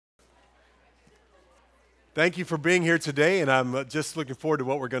Thank you for being here today, and I'm just looking forward to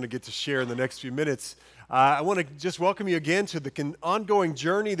what we're going to get to share in the next few minutes. I want to just welcome you again to the ongoing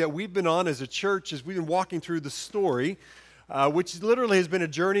journey that we've been on as a church as we've been walking through the story, which literally has been a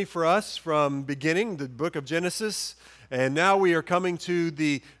journey for us from beginning, the book of Genesis, and now we are coming to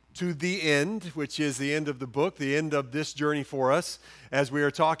the end, which is the end of the book, the end of this journey for us, as we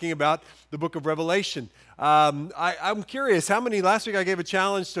are talking about the book of Revelation. I'm curious, how many, last week I gave a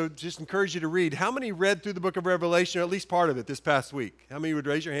challenge to just encourage you to read. How many read through the book of Revelation, or at least part of it, this past week? How many would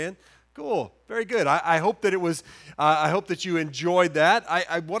raise your hand? Cool, very good. I hope that it was. I hope that you enjoyed that.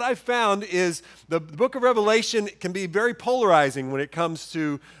 What I found is the book of Revelation can be very polarizing when it comes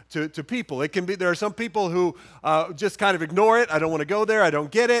to people. It can be. There are some people who just kind of ignore it. I don't want to go there. I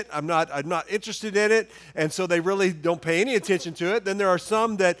don't get it. I'm not interested in it, and so they really don't pay any attention to it. Then there are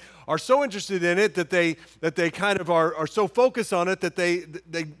some that are so interested in it that they kind of are so focused on it that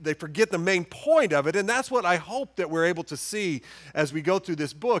they forget the main point of it. And that's what I hope that we're able to see as we go through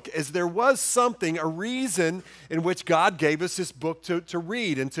this book, is there was something, a reason in which God gave us this book to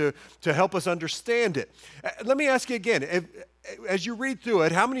read and to help us understand it. Let me ask you again, as you read through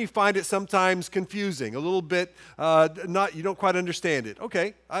it, how many find it sometimes confusing, a little bit, you don't quite understand it?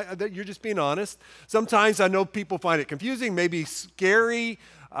 Okay, you're just being honest. Sometimes I know people find it confusing, maybe scary.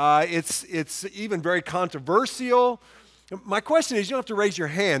 It's even very controversial. My question is, you don't have to raise your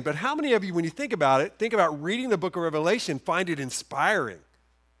hand, but how many of you, when you think about reading the book of Revelation, find it inspiring,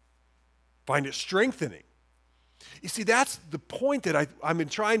 find it strengthening? You see, that's the point that I've been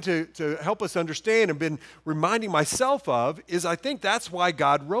trying to help us understand and been reminding myself of, is I think that's why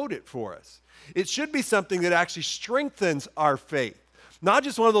God wrote it for us. It should be something that actually strengthens our faith. Not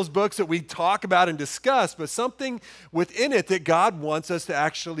just one of those books that we talk about and discuss, but something within it that God wants us to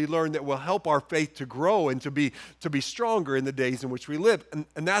actually learn that will help our faith to grow and to be stronger in the days in which we live.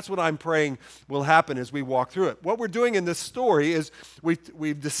 And that's what I'm praying will happen as we walk through it. What we're doing in this story is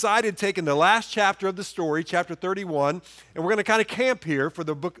we've decided, taking the last chapter of the story, chapter 31, and we're going to kind of camp here for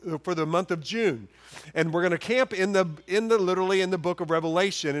the month of June. And we're going to camp literally in the book of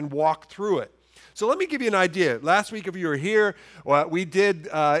Revelation and walk through it. So let me give you an idea. Last week, if you were here, we did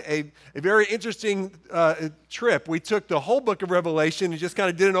a very interesting trip. We took the whole book of Revelation and just kind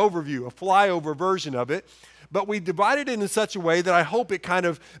of did an overview, a flyover version of it. But we divided it in such a way that I hope it kind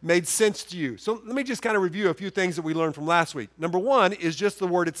of made sense to you. So let me just kind of review a few things that we learned from last week. Number one is just the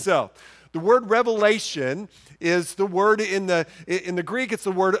word itself. The word revelation is the word in the Greek, it's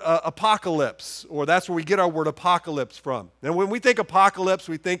the word apocalypse, or that's where we get our word apocalypse from. And when we think apocalypse,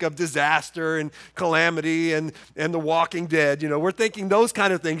 we think of disaster and calamity and the Walking Dead. You know, we're thinking those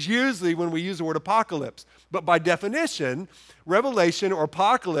kind of things usually when we use the word apocalypse. But by definition, revelation or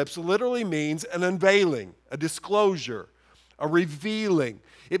apocalypse literally means an unveiling, a disclosure, a revealing.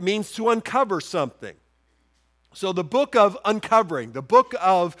 It means to uncover something. So the book of uncovering, the book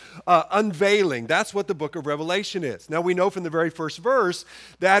of unveiling, that's what the book of Revelation is. Now we know from the very first verse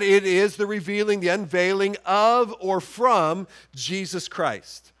that it is the revealing, the unveiling of or from Jesus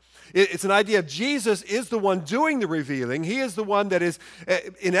Christ. It's an idea of Jesus is the one doing the revealing. He is the one that is,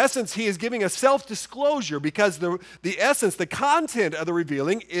 in essence, he is giving a self-disclosure, because the essence, the content of the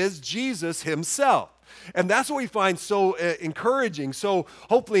revealing is Jesus himself. And that's what we find so encouraging, so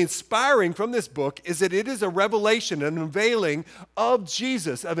hopefully inspiring from this book, is that it is a revelation, an unveiling of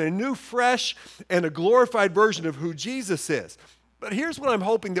Jesus, of a new, fresh, and a glorified version of who Jesus is. But here's what I'm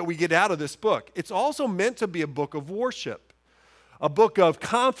hoping that we get out of this book. It's also meant to be a book of worship, a book of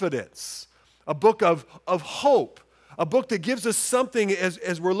confidence, a book of hope, a book that gives us something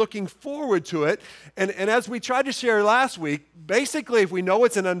as we're looking forward to it. And as we tried to share last week, basically, if we know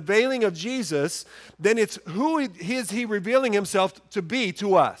it's an unveiling of Jesus, then it's who is he revealing himself to be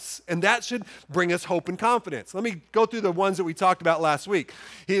to us. And that should bring us hope and confidence. Let me go through the ones that we talked about last week.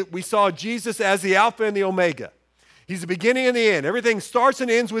 We saw Jesus as the Alpha and the Omega. He's the beginning and the end. Everything starts and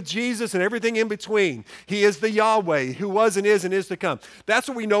ends with Jesus, and everything in between. He is the Yahweh who was and is to come. That's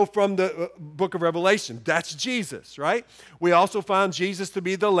what we know from the book of Revelation. That's Jesus, right? We also found Jesus to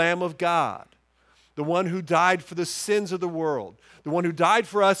be the Lamb of God, the one who died for the sins of the world, the one who died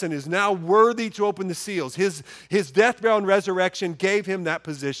for us and is now worthy to open the seals. His death, burial, and resurrection gave him that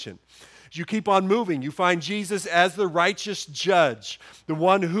position. As you keep on moving, you find Jesus as the righteous judge, the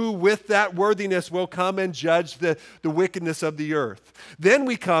one who with that worthiness will come and judge the wickedness of the earth. Then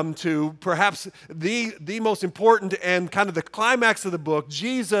we come to perhaps the most important and kind of the climax of the book,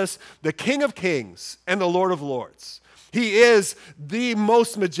 Jesus, the King of Kings and the Lord of Lords. He is the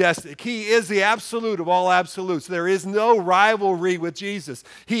most majestic. He is the absolute of all absolutes. There is no rivalry with Jesus.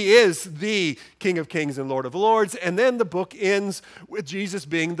 He is the King of Kings and Lord of Lords. And then the book ends with Jesus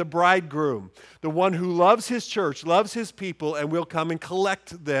being the bridegroom, the one who loves his church, loves his people, and will come and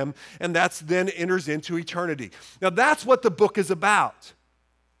collect them. And that's then enters into eternity. Now that's what the book is about.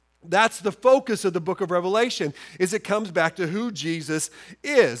 That's the focus of the book of Revelation, is it comes back to who Jesus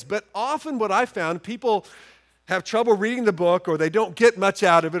is. But often what I found, people have trouble reading the book, or they don't get much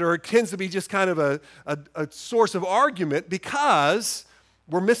out of it, or it tends to be just kind of a source of argument because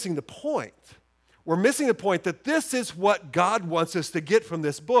we're missing the point. We're missing the point that this is what God wants us to get from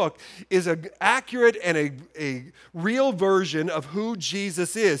this book, is an accurate and a real version of who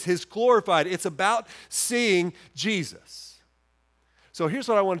Jesus is, his glorified. It's about seeing Jesus. So here's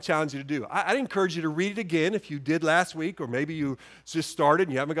what I want to challenge you to do. I'd encourage you to read it again if you did last week, or maybe you just started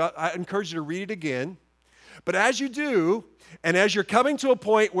and you haven't got. I encourage you to read it again. But as you do, and as you're coming to a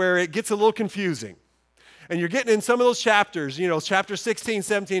point where it gets a little confusing, and you're getting in some of those chapters, chapter 16,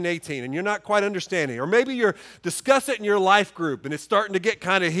 17, 18, and you're not quite understanding, or maybe you're discussing it in your life group, and it's starting to get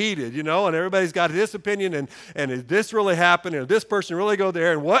kind of heated, and everybody's got this opinion, and did this really happen, and did this person really go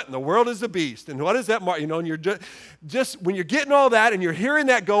there, and what in the world is the beast, and what is that, and you're just when you're getting all that, and you're hearing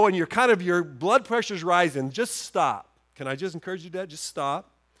that go, and your blood pressure's rising, just stop. Can I just encourage you to do that? Just stop.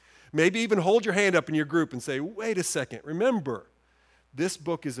 Maybe even hold your hand up in your group and say, wait a second, remember, this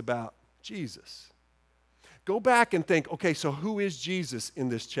book is about Jesus. Go back and think, okay, so who is Jesus in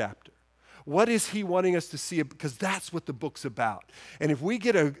this chapter? What is he wanting us to see? Because that's what the book's about. And if we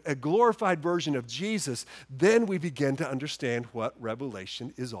get a glorified version of Jesus, then we begin to understand what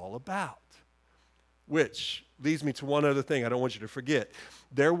Revelation is all about. Which leads me to one other thing I don't want you to forget.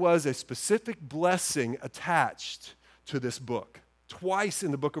 There was a specific blessing attached to this book. Twice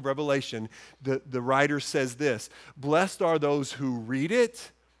in the book of Revelation, the writer says this: blessed are those who read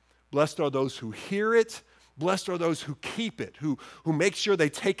it, blessed are those who hear it, blessed are those who keep it, who make sure they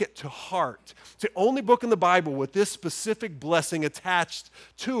take it to heart. It's the only book in the Bible with this specific blessing attached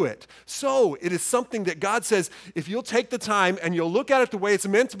to it. So it is something that God says, if you'll take the time and you'll look at it the way it's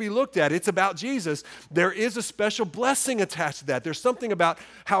meant to be looked at, it's about Jesus, there is a special blessing attached to that. There's something about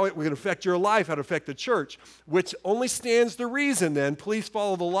how it will affect your life, how it affect the church, which only stands to reason then, please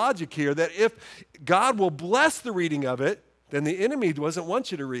follow the logic here, that if God will bless the reading of it, then the enemy doesn't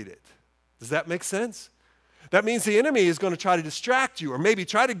want you to read it. Does that make sense? That means the enemy is going to try to distract you, or maybe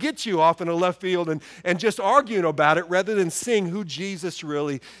try to get you off in a left field and just arguing about it rather than seeing who Jesus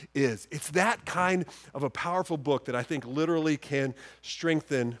really is. It's that kind of a powerful book that I think literally can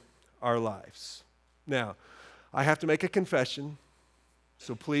strengthen our lives. Now, I have to make a confession,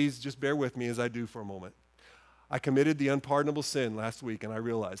 so please just bear with me as I do for a moment. I committed the unpardonable sin last week, and I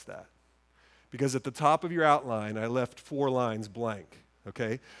realized that. Because at the top of your outline, I left 4 lines blank.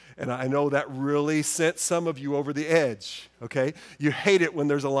 Okay? And I know that really sent some of you over the edge, okay? You hate it when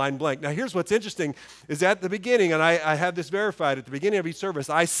there's a line blank. Now, here's what's interesting is at the beginning, and I have this verified, at the beginning of each service,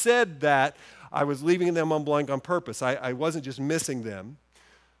 I said that I was leaving them on blank on purpose. I wasn't just missing them.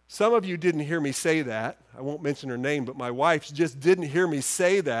 Some of you didn't hear me say that. I won't mention her name, but my wife just didn't hear me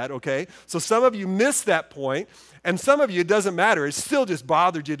say that, okay? So some of you missed that point, and some of you, it doesn't matter. It still just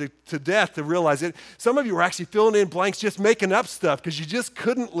bothered you to death to realize it. Some of you were actually filling in blanks, just making up stuff because you just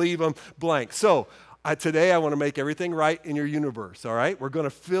couldn't leave them blank. So today I want to make everything right in your universe, all right? We're going to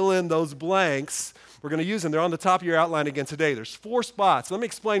fill in those blanks. We're going to use them. They're on the top of your outline again today. There's 4 spots. Let me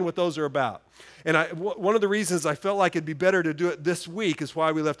explain what those are about. And one of the reasons I felt like it'd be better to do it this week is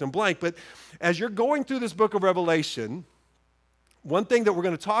why we left them blank. But as you're going through this book of Revelation, one thing that we're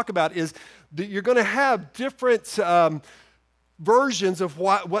going to talk about is that you're going to have different versions of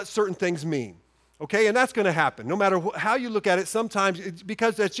what certain things mean. Okay, and that's going to happen. No matter how you look at it, sometimes,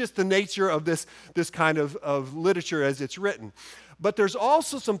 because that's just the nature of this kind of literature as it's written. But there's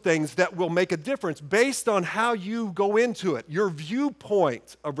also some things that will make a difference based on how you go into it, your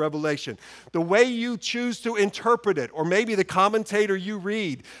viewpoint of Revelation, the way you choose to interpret it, or maybe the commentator you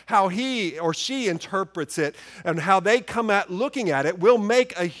read, how he or she interprets it, and how they come at looking at it will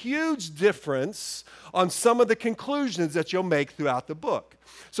make a huge difference on some of the conclusions that you'll make throughout the book.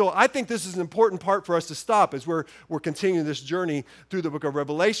 So I think this is an important part for us to stop as we're continuing this journey through the book of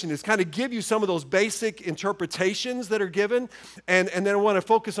Revelation, is kind of give you some of those basic interpretations that are given, and then I want to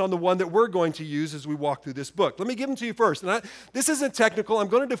focus on the one that we're going to use as we walk through this book. Let me give them to you first. And this isn't technical. I'm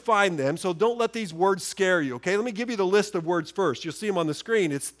going to define them, so don't let these words scare you, okay? Let me give you the list of words first. You'll see them on the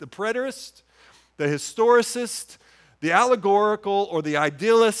screen. It's the preterist, the historicist, the allegorical, or the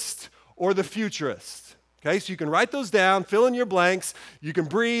idealist, or the futurist. Okay, so you can write those down, fill in your blanks, you can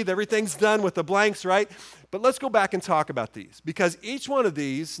breathe, everything's done with the blanks, right? But let's go back and talk about these, because each one of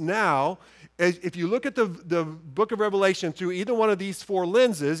these now, if you look at the book of Revelation through either one of these four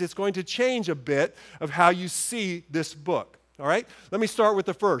lenses, it's going to change a bit of how you see this book. All right? Let me start with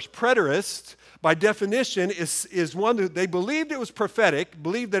the first. Preterist, by definition, is one that they believed it was prophetic,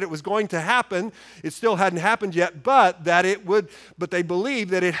 believed that it was going to happen. It still hadn't happened yet, but they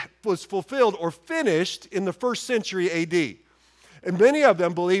believed that it was fulfilled or finished in the 1st century AD. And many of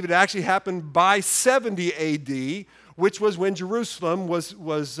them believe it actually happened by 70 AD, which was when Jerusalem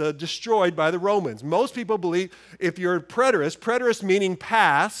was destroyed by the Romans. Most people believe, if you're a preterist meaning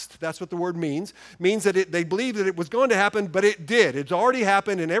past, that's what the word means that they believe that it was going to happen, but it did. It's already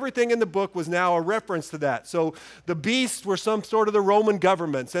happened, and everything in the book was now a reference to that. So the beasts were some sort of the Roman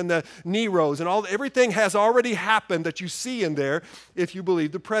governments and the Neros, and everything has already happened that you see in there if you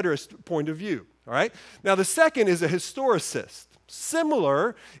believe the preterist point of view. All right? Now, the second is a historicist.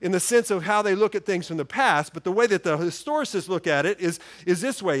 Similar in the sense of how they look at things from the past, but the way that the historicists look at it is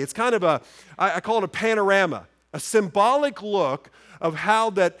this way. It's kind of I call it a panorama, a symbolic look of how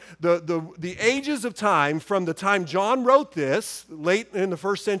that the ages of time from the time John wrote this, late in the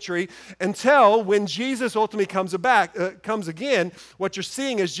 1st century, until when Jesus ultimately comes again, what you're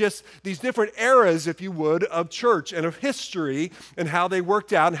seeing is just these different eras, if you would, of church and of history and how they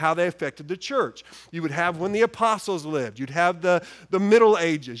worked out and how they affected the church. You would have when the apostles lived. You'd have the Middle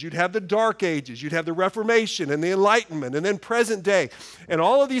Ages. You'd have the Dark Ages. You'd have the Reformation and the Enlightenment and then present day. And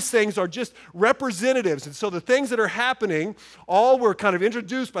all of these things are just representatives. And so the things that are happening all were kind of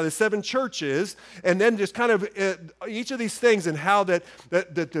introduced by the 7 churches, and then just kind of each of these things and how that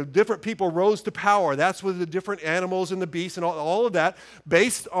the different people rose to power. That's with the different animals and the beasts and all of that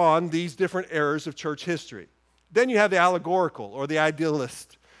based on these different eras of church history. Then you have the allegorical or the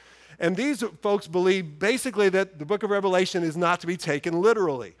idealist. And these folks believe basically that the book of Revelation is not to be taken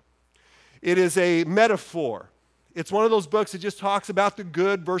literally. It is a metaphor. It's one of those books that just talks about the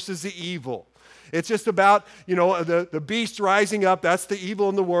good versus the evil. It's just about, the beast rising up, that's the evil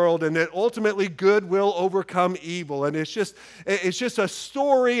in the world, and that ultimately good will overcome evil. And it's just a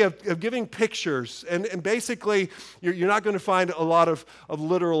story of giving pictures. And basically, you're not going to find a lot of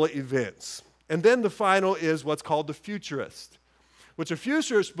literal events. And then the final is what's called the futurist, which a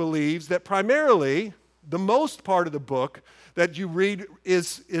futurist believes that primarily the most part of the book that you read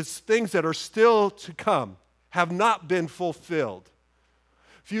is things that are still to come, have not been fulfilled.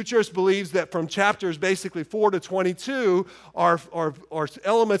 Futurist believes that from chapters basically 4 to 22 are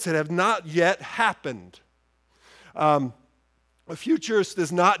elements that have not yet happened. A futurist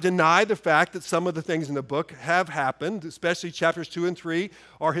does not deny the fact that some of the things in the book have happened, especially chapters 2 and 3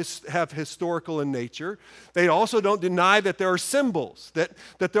 have historical in nature. They also don't deny that there are symbols, that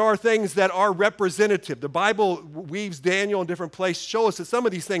there are things that are representative. The Bible weaves Daniel in different places, show us that some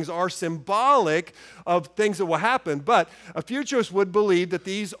of these things are symbolic of things that will happen. But a futurist would believe that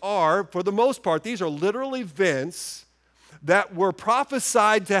these are, for the most part, these are literal events that were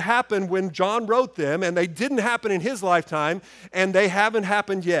prophesied to happen when John wrote them, and they didn't happen in his lifetime, and they haven't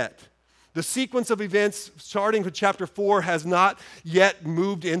happened yet. The sequence of events starting with chapter 4 has not yet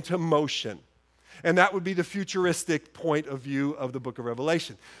moved into motion. And that would be the futuristic point of view of the book of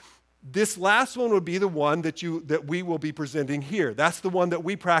Revelation. This last one would be the one that we will be presenting here. That's the one that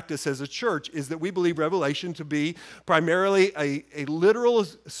we practice as a church, is that we believe Revelation to be primarily a literal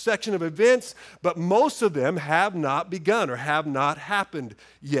section of events, but most of them have not begun or have not happened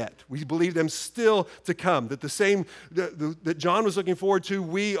yet. We believe them still to come, that the same that John was looking forward to,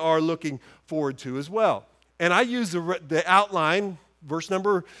 we are looking forward to as well. And I use the outline, verse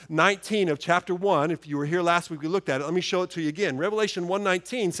number 19 of chapter 1. If you were here last week, we looked at it. Let me show it to you again. Revelation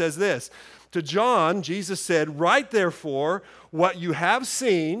 1:19 says this. To John, Jesus said, write therefore what you have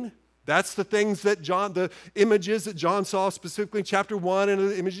seen. That's the things that the images that John saw specifically in chapter 1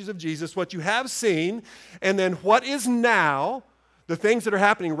 and the images of Jesus, what you have seen, and then what is now, the things that are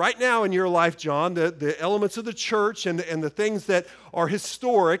happening right now in your life, John, the elements of the church and the things that are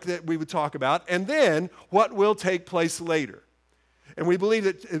historic that we would talk about, and then what will take place later. And we believe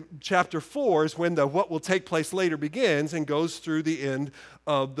that chapter 4 is when what will take place later begins and goes through the end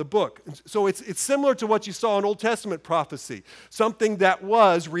of the book. So it's similar to what you saw in Old Testament prophecy, something that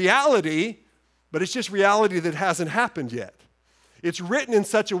was reality, but it's just reality that hasn't happened yet. It's written in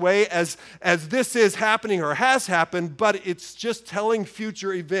such a way as this is happening or has happened, but it's just telling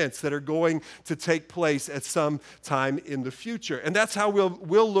future events that are going to take place at some time in the future. And that's how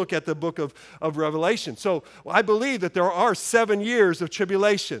we'll look at the book of Revelation. So I believe that there are 7 years of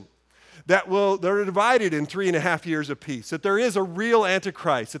tribulation. that are divided in 3.5 years of peace, that there is a real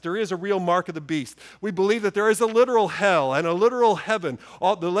Antichrist, that there is a real mark of the beast. We believe that there is a literal hell and a literal heaven,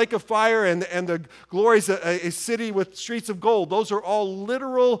 the lake of fire and the glories, a city with streets of gold. Those are all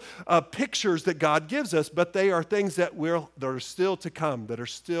literal pictures that God gives us, but they are things that are still to come, that are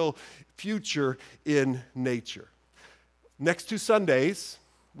still future in nature. Next 2 Sundays,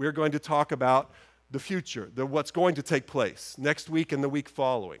 we're going to talk about the future, what's going to take place next week and the week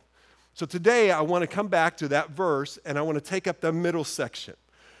following. So today I want to come back to that verse and I want to take up the middle section.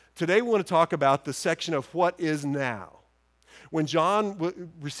 Today we want to talk about the section of what is now. When John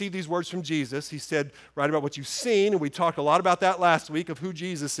received these words from Jesus, he said, write about what you've seen, and we talked a lot about that last week of who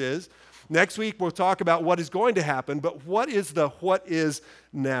Jesus is. Next week we'll talk about what is going to happen, but what is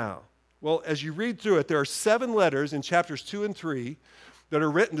now? Well, as you read through it, there are 7 letters in chapters 2 and 3 that are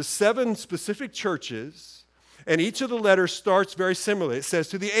written to 7 specific churches, and each of the letters starts very similarly. It says,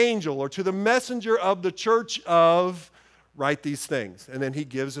 to the angel or to the messenger of the church of, write these things. And then he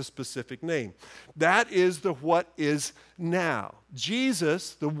gives a specific name. That is the what is now.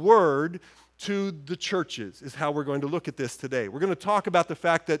 Jesus, the Word to the churches, is how we're going to look at this today. We're going to talk about the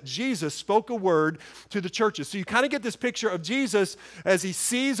fact that Jesus spoke a word to the churches. So you kind of get this picture of Jesus as he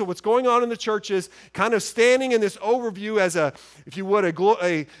sees what's going on in the churches, kind of standing in this overview as if you would,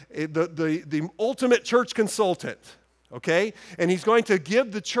 the ultimate church consultant. Okay? And he's going to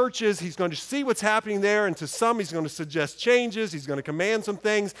give the churches, he's going to see what's happening there, and to some he's going to suggest changes, he's going to command some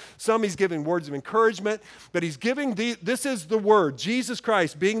things, some he's giving words of encouragement, but he's giving, this is the Word, Jesus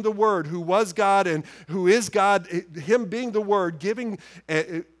Christ being the Word who was God and who is God, him being the Word, giving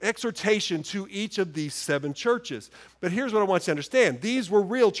exhortation to each of these 7 churches. But here's what I want you to understand. These were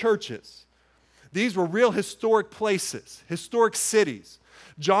real churches. These were real historic places, historic cities.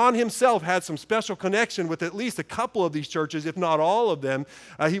 John himself had some special connection with at least a couple of these churches, if not all of them.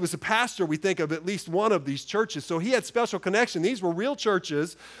 He was a pastor, we think, of at least one of these churches. So he had special connection. These were real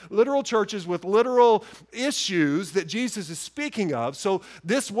churches, literal churches with literal issues that Jesus is speaking of. So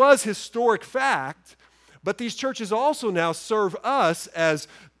this was historic fact, but these churches also now serve us as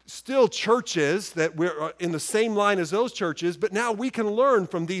still churches that we're in the same line as those churches, but now we can learn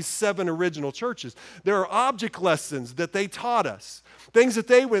from these 7 original churches. There are object lessons that they taught us, things that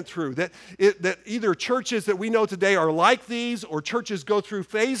they went through, that either churches that we know today are like these, or churches go through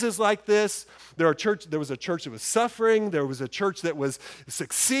phases like this. There was a church that was suffering. There was a church that was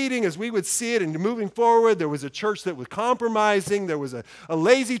succeeding as we would see it and moving forward. There was a church that was compromising. There was a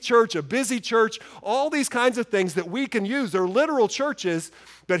lazy church, a busy church, all these kinds of things that we can use. They're literal churches,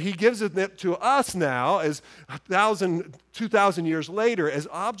 but he gives it to us now as 2,000 years later as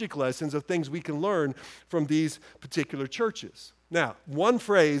object lessons of things we can learn from these particular churches. Now, one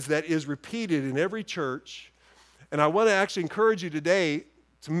phrase that is repeated in every church, and I want to actually encourage you today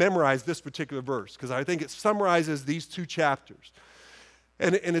to memorize this particular verse because I think it summarizes these 2 chapters.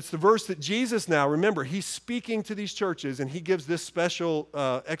 And it's the verse that Jesus now, remember, he's speaking to these churches and he gives this special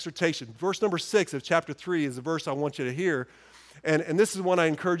exhortation. Verse number 6 of chapter 3 is the verse I want you to hear. And this is one I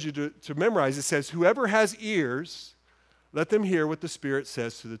encourage you to memorize. It says, whoever has ears, let them hear what the Spirit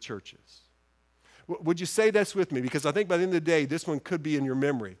says to the churches. Would you say this with me? Because I think by the end of the day, this one could be in your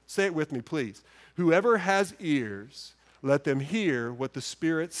memory. Say it with me, please. Whoever has ears, let them hear what the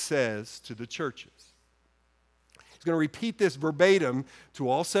Spirit says to the churches. He's going to repeat this verbatim to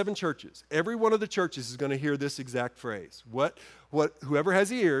all 7 churches. Every one of the churches is going to hear this exact phrase. Whoever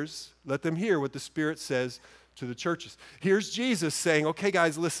has ears, let them hear what the Spirit says to the churches. Here's Jesus saying, okay,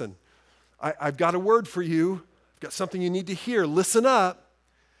 guys, listen. I've got a word for you. I've got something you need to hear. Listen up.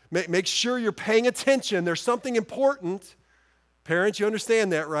 Make sure you're paying attention. There's something important. Parents, you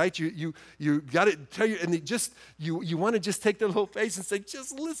understand that, right? You got to tell you, and you want to just take their little face and say,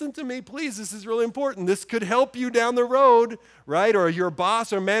 just listen to me, please. This is really important. This could help you down the road, right? Or your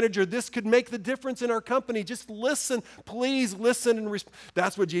boss or manager, this could make the difference in our company. Just listen, please listen. And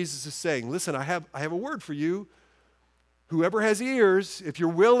that's what Jesus is saying. Listen, I have a word for you. Whoever has ears, if you're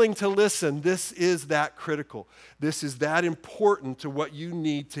willing to listen, this is that critical. This is that important to what you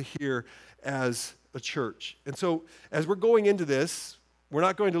need to hear as a church. And so as we're going into this, we're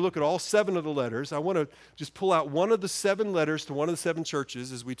not going to look at all 7 of the letters. I want to just pull out one of the 7 letters to one of the 7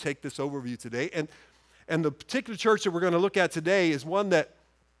 churches as we take this overview today. And the particular church that we're going to look at today is one that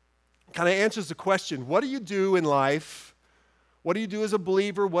kind of answers the question, what do you do in life? What do you do as a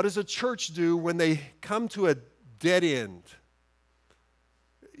believer? What does a church do when they come to a dead end?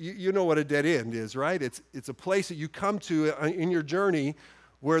 You know what a dead end is, right? It's a place that you come to in your journey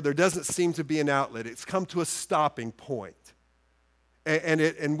where there doesn't seem to be an outlet. It's come to a stopping point.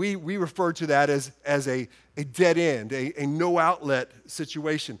 And we refer to that as a dead end, a no outlet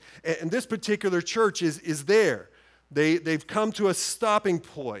situation. And this particular church is there. They've come to a stopping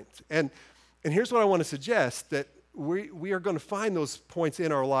point. And here's what I want to suggest, that we are going to find those points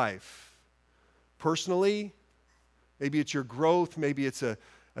in our life. Personally, maybe it's your growth, maybe it's a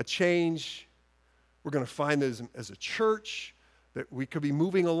change. We're going to find this as a church, that we could be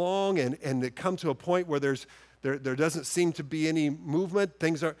moving along and it come to a point where there doesn't seem to be any movement.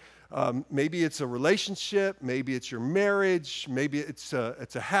 Things are, maybe it's a relationship, maybe it's your marriage, maybe it's a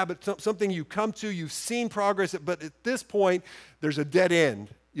habit, something you come to, you've seen progress, but at this point, there's a dead end.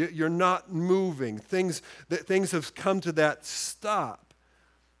 You're not moving. Things have come to that stop.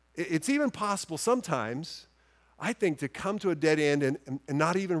 It's even possible sometimes, I think, to come to a dead end and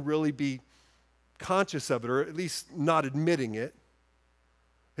not even really be conscious of it, or at least not admitting it.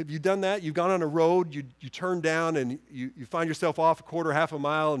 Have you done that? You've gone on a road, you turn down, and you find yourself off a quarter, half a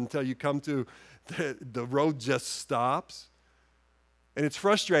mile until you come to the road just stops. And it's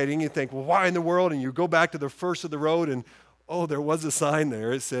frustrating. You think, well, why in the world? And you go back to the first of the road, and oh, there was a sign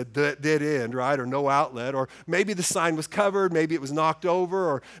there. It said dead end, right, or no outlet. Or maybe the sign was covered, maybe it was knocked over,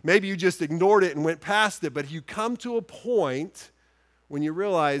 or maybe you just ignored it and went past it. But you come to a point when you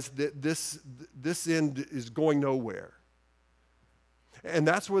realize that this end is going nowhere. And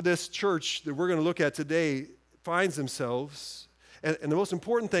that's where this church that we're going to look at today finds themselves. And the most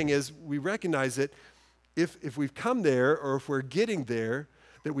important thing is we recognize that if we've come there, or if we're getting there,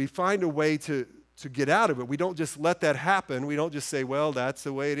 that we find a way to get out of it. We don't just let that happen. We don't just say, well, that's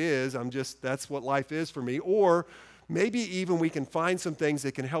the way it is. That's what life is for me. Or maybe even we can find some things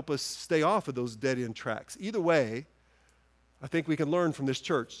that can help us stay off of those dead-end tracks. Either way, I think we can learn from this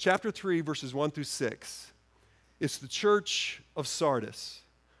church. Chapter 3, verses 1 through 6. It's the church of Sardis.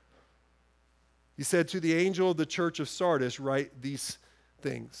 He said, to the angel of the church of Sardis, write these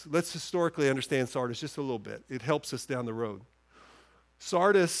things. Let's historically understand Sardis just a little bit. It helps us down the road.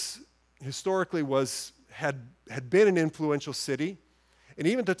 Sardis historically had been an influential city, and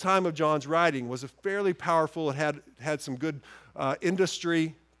even at the time of John's writing was a fairly powerful, it had some good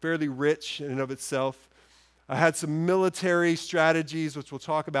industry, fairly rich in and of itself. Had some military strategies, which we'll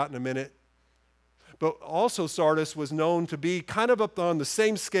talk about in a minute. But also Sardis was known to be kind of up on the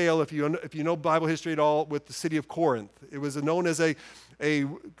same scale, if you know Bible history at all, with the city of Corinth. It was known as a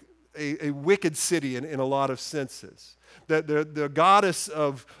wicked city in a lot of senses. The goddess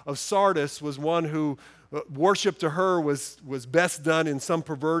of Sardis was one who worship to her was best done in some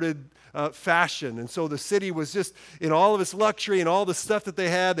perverted fashion. And so the city was just, in all of its luxury and all the stuff that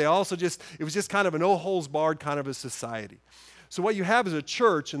they had, it was just kind of a no holds barred kind of a society. So what you have is a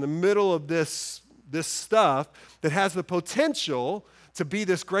church in the middle of this stuff that has the potential to be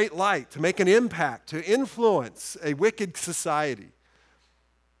this great light, to make an impact, to influence a wicked society.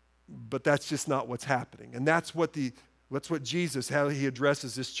 But that's just not what's happening. And that's what Jesus, how he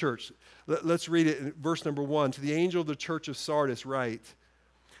addresses this church. Let's read it in verse number 1. To the angel of the church of Sardis write,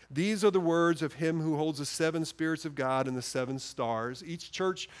 these are the words of him who holds the 7 spirits of God and the 7 stars. Each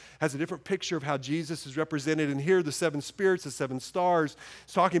church has a different picture of how Jesus is represented. And here, the 7 spirits, the 7 stars,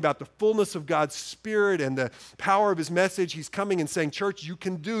 is talking about the fullness of God's Spirit and the power of his message. He's coming and saying, church, you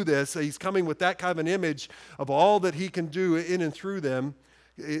can do this. He's coming with that kind of an image of all that he can do in and through them.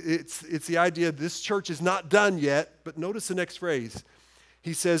 It's the idea this church is not done yet, but notice the next phrase.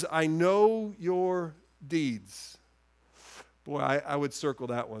 He says, I know your deeds. Boy, I would circle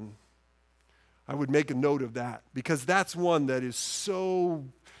that one. I would make a note of that, because that's one that is so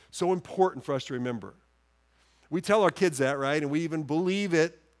important for us to remember. We tell our kids that, right? And we even believe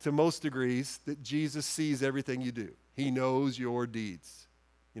it to most degrees, that Jesus sees everything you do. He knows your deeds,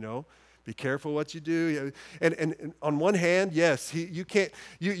 Be careful what you do. And on one hand, yes, you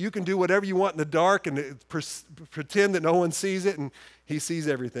can do whatever you want in the dark and pretend that no one sees it, and he sees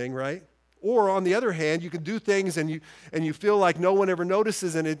everything, right? Or on the other hand, you can do things and you feel like no one ever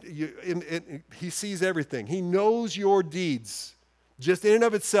notices, and he sees everything. He knows your deeds, just in and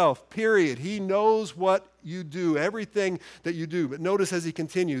of itself, period. He knows what you do, everything that you do. But notice as he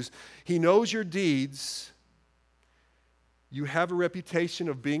continues, he knows your deeds. You have a reputation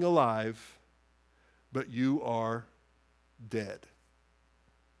of being alive, but you are dead.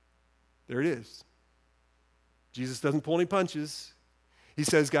 There it is. Jesus doesn't pull any punches. He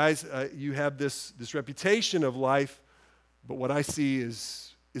says, guys, you have this reputation of life, but what I see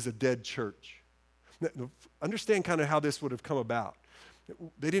is a dead church. Now, understand kind of how this would have come about.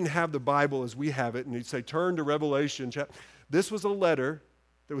 They didn't have the Bible as we have it, and you'd say, turn to Revelation. This was a letter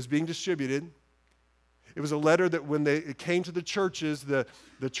that was being distributed. It was a letter that when it came to the churches, the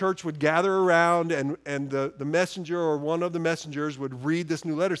church would gather around and the messenger or one of the messengers would read this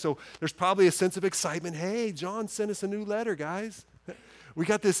new letter. So there's probably a sense of excitement. Hey, John sent us a new letter, guys. We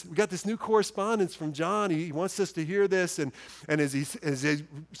got this new correspondence from John. He wants us to hear this. And as he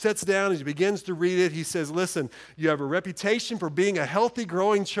sits down, as he begins to read it, he says, listen, you have a reputation for being a healthy,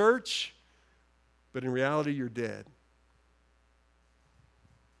 growing church, but in reality, you're dead.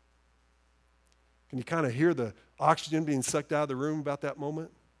 Can you kind of hear the oxygen being sucked out of the room about that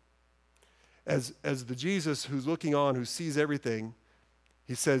moment? As the Jesus who's looking on, who sees everything,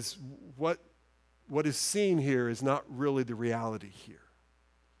 he says, what is seen here is not really the reality here.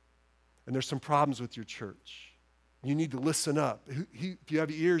 And there's some problems with your church. You need to listen up. If you have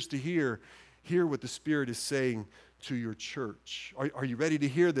ears to hear what the Spirit is saying to your church. Are you ready to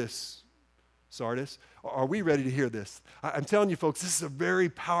hear this, Sardis? Are we ready to hear this? I'm telling you, folks, this is a very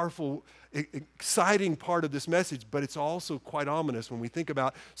powerful, exciting part of this message, but it's also quite ominous when we think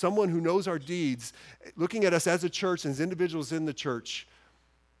about someone who knows our deeds, looking at us as a church and as individuals in the church,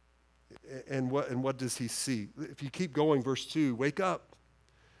 and what does he see? If you keep going, verse 2, wake up.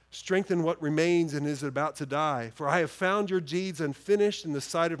 Strengthen what remains and is about to die. For I have found your deeds unfinished in the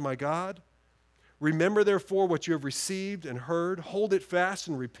sight of my God. Remember, therefore, what you have received and heard. Hold it fast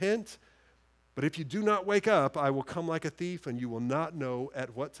and repent. But if you do not wake up, I will come like a thief, and you will not know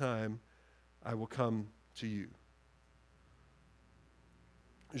at what time I will come to you.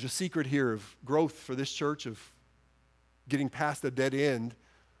 There's a secret here of growth for this church, of getting past the dead end.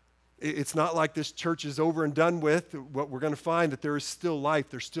 It's not like this church is over and done with. What we're going to find that there is still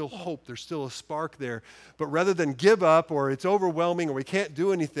life, there's still hope, there's still a spark there. But rather than give up or it's overwhelming or we can't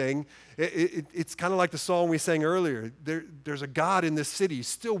do anything, it's kind of like the song we sang earlier. There's a God in this city. He's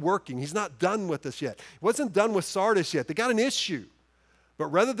still working. He's not done with us yet. He wasn't done with Sardis yet. They got an issue. But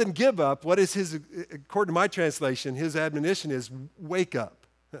rather than give up, what is his, according to my translation, his admonition is wake up.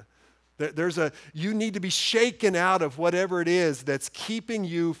 You need to be shaken out of whatever it is that's keeping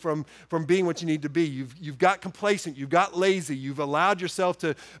you from being what you need to be. You've got complacent, you've got lazy, you've allowed yourself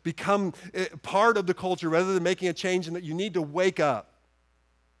to become part of the culture rather than making a change, and that you need to wake up.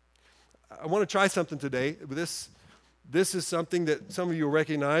 I want to try something today. This is something that some of you will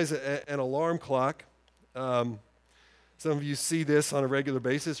recognize, an alarm clock. Some of you see this on a regular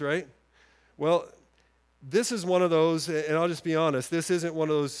basis, right? Well, this is one of those, and I'll just be honest, this isn't one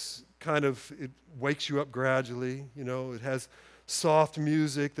of those kind of, it wakes you up gradually, it has soft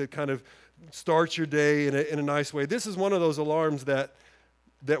music that kind of starts your day in a nice way. This is one of those alarms that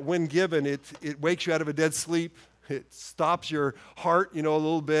when given, it wakes you out of a dead sleep. It stops your heart, a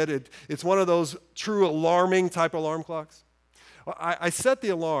little bit. It's one of those true alarming type alarm clocks. I set the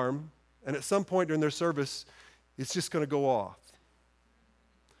alarm, and at some point during their service, it's just going to go off.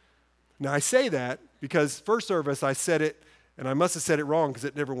 Now, I say that because first service, I set it, and I must have said it wrong because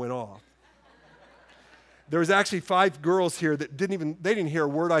it never went off. There was actually 5 girls here that didn't hear a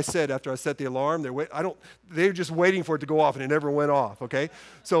word I said after I set the alarm. They were just waiting for it to go off, and it never went off, okay?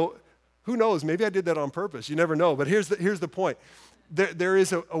 So who knows? Maybe I did that on purpose. You never know. But here's the point. There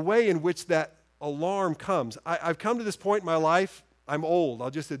is a way in which that alarm comes. I've come to this point in my life. I'm old.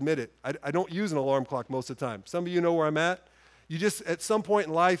 I'll just admit it. I don't use an alarm clock most of the time. Some of you know where I'm at. You just, at some point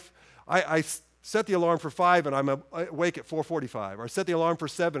in life, I set the alarm for 5 and I'm awake at 4:45. Or I set the alarm for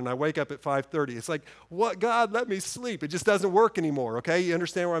 7 and I wake up at 5:30. It's like, what? God, let me sleep. It just doesn't work anymore, okay? You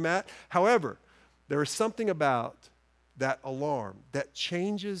understand where I'm at? However, there is something about that alarm that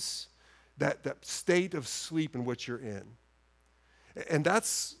changes that state of sleep in which you're in. And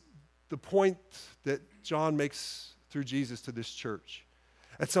that's the point that John makes through Jesus to this church.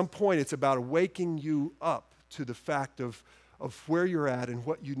 At some point, it's about waking you up to the fact of where you're at and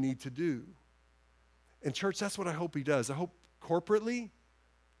what you need to do. And church, that's what I hope he does. I hope corporately,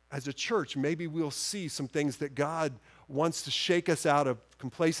 as a church, maybe we'll see some things that God wants to shake us out of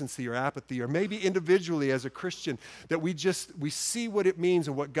complacency or apathy, or maybe individually as a Christian, that we see what it means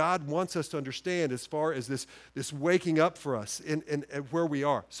and what God wants us to understand as far as this waking up for us and where we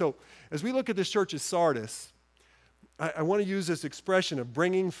are. So as we look at this church as Sardis, I want to use this expression of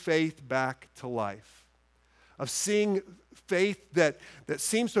bringing faith back to life, of seeing faith that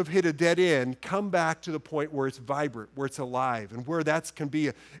seems to have hit a dead end come back to the point where it's vibrant, where it's alive, and where that can be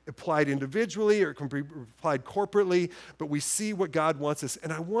applied individually or it can be applied corporately, but we see what God wants us.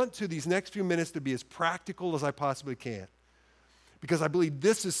 And I want these next few minutes to be as practical as I possibly can, because I believe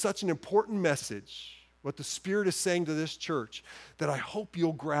this is such an important message, what the Spirit is saying to this church, that I hope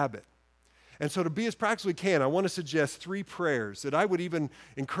you'll grab it. And so to be as practical as we can, I want to suggest 3 prayers that I would even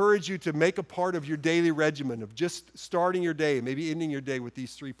encourage you to make a part of your daily regimen of just starting your day, maybe ending your day with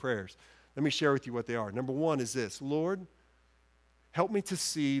these 3 prayers. Let me share with you what they are. Number one is this: Lord, help me to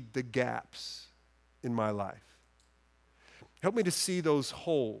see the gaps in my life. Help me to see those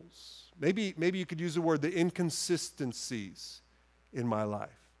holes. Maybe you could use the word the inconsistencies in my life.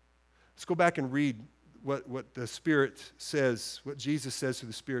 Let's go back and read what the Spirit says, what Jesus says through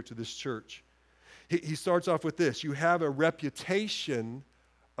the Spirit to this church. He starts off with this: you have a reputation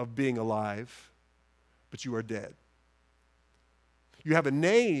of being alive, but you are dead. You have a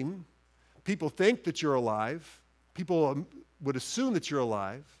name. People think that you're alive. People would assume that you're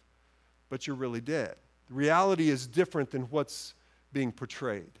alive, but you're really dead. The reality is different than what's being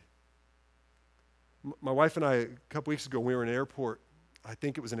portrayed. My wife and I, a couple weeks ago, we were in an airport. I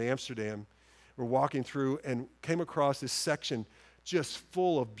think it was in Amsterdam. We're walking through and came across this section just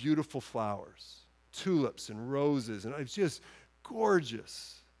full of beautiful flowers, tulips and roses, and it's just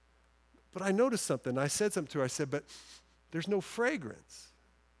gorgeous. But I noticed something. I said something to her. I said, but there's no fragrance.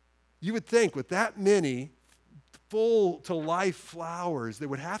 You would think with that many full-to-life flowers, there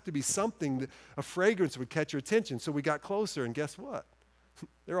would have to be something, that a fragrance would catch your attention. So we got closer, and guess what?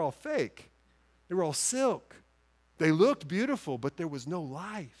 They're all fake. They were all silk. They looked beautiful, but there was no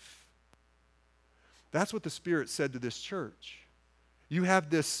life. That's what the Spirit said to this church. You have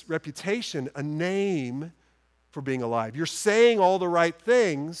this reputation, a name for being alive. You're saying all the right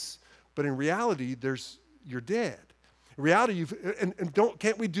things, but in reality, you're dead. In reality,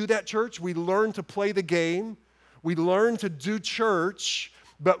 can't we do that, church? We learn to play the game. We learn to do church,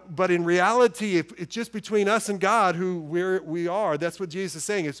 but in reality, if it's just between us and God, who we are. That's what Jesus is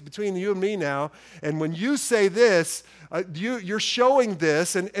saying. It's between you and me now. And when you say this, you're showing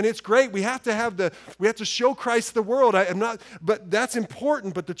this, and it's great. We have to show Christ to the world. But that's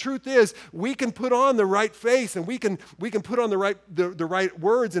important. But the truth is, we can put on the right face, and we can put on the right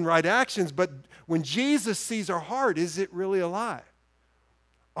words and right actions. But when Jesus sees our heart, is it really alive?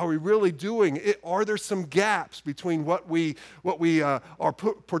 Are we really doing it? Are there some gaps between what we are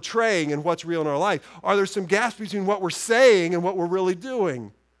portraying and what's real in our life? Are there some gaps between what we're saying and what we're really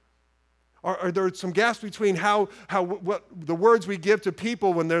doing? Are there some gaps between what the words we give to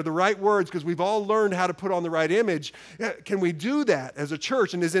people when they're the right words, because we've all learned how to put on the right image? Can we do that as a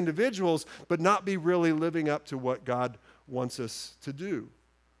church and as individuals, but not be really living up to what God wants us to do?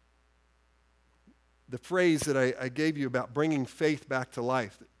 The phrase that I gave you about bringing faith back to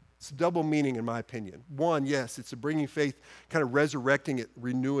life, it's double meaning in my opinion. One, yes, it's a bringing faith, kind of resurrecting it,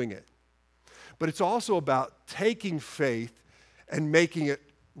 renewing it. But it's also about taking faith and making it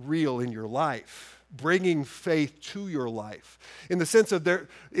real in your life, bringing faith to your life. In the sense of it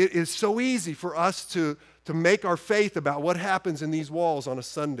is so easy for us to make our faith about what happens in these walls on a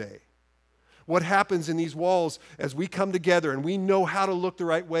Sunday. What happens in these walls as we come together and we know how to look the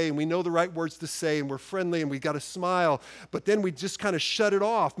right way and we know the right words to say and we're friendly and we got to smile, but then we just kind of shut it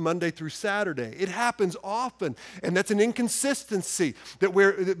off Monday through Saturday. It happens often, and that's an inconsistency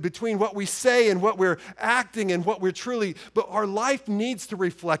between what we say and what we're acting and what we're truly, but our life needs to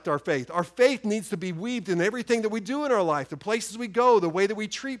reflect our faith. Our faith needs to be weaved in everything that we do in our life, the places we go, the way that we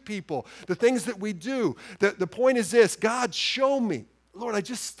treat people, the things that we do. The point is this: God, show me. Lord, I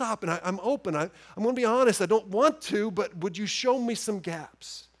just stop and I'm open. I'm going to be honest. I don't want to, but would you show me some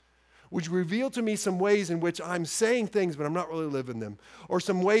gaps? Would you reveal to me some ways in which I'm saying things, but I'm not really living them? Or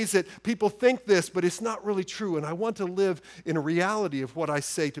some ways that people think this, but it's not really true, and I want to live in a reality of what I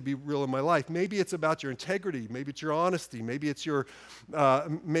say to be real in my life. Maybe it's about your integrity. Maybe it's your honesty. Maybe it's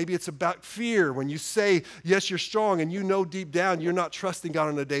about fear. When you say, yes, you're strong, and you know deep down you're not trusting God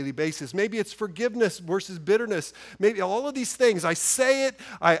on a daily basis. Maybe it's forgiveness versus bitterness. Maybe all of these things. I say it.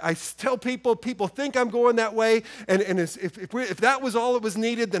 I tell people think I'm going that way, and if that was all that was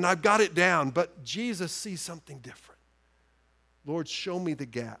needed, then I've got it down. But Jesus sees something different. Lord, show me the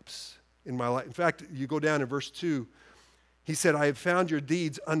gaps in my life. In fact, you go down in verse 2, he said, I have found your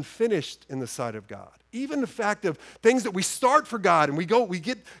deeds unfinished in the sight of God. Even the fact of things that we start for God and we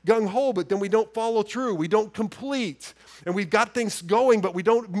get gung-ho, but then we don't follow through. We don't complete. And we've got things going, but we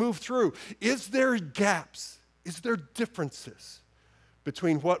don't move through. Is there gaps? Is there differences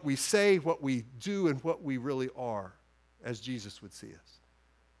between what we say, what we do, and what we really are, as Jesus would see us?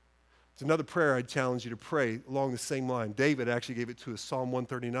 It's another prayer I'd challenge you to pray along the same line. David actually gave it to us, Psalm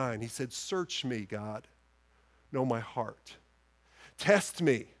 139. He said, search me, God, know my heart. Test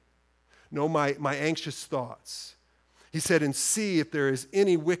me, know my anxious thoughts. He said, and see if there is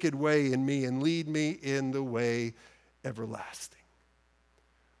any wicked way in me, and lead me in the way everlasting.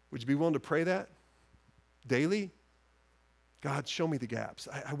 Would you be willing to pray that daily? God, show me the gaps.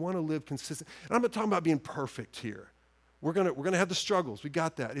 I want to live consistent. And I'm not talking about being perfect here. we're gonna have the struggles. We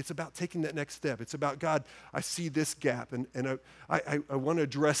got that. It's about taking that next step. It's about, God, I see this gap, and I want to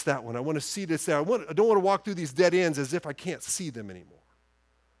address that one. I want to see this there. I don't want to walk through these dead ends as if I can't see them anymore.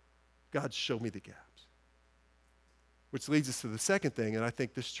 God, show me the gaps. Which leads us to the second thing, and I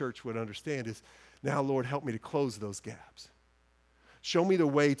think this church would understand is, now, Lord, help me to close those gaps. Show me the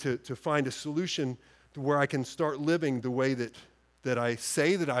way to find a solution to where I can start living the way that I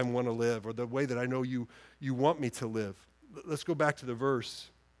say that I want to live, or the way that I know you want me to live. Let's go back to the verse.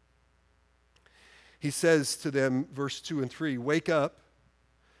 He says to them, verse 2 and 3, wake up,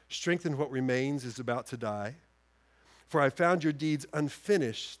 strengthen what remains is about to die, for I found your deeds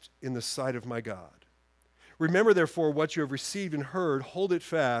unfinished in the sight of my God. Remember, therefore, what you have received and heard, hold it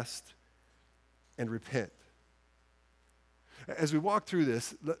fast and repent. As we walk through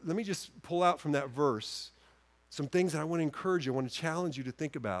this, let me just pull out from that verse some things that I want to encourage you, I want to challenge you to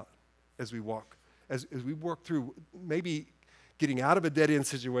think about as we walk through maybe getting out of a dead-end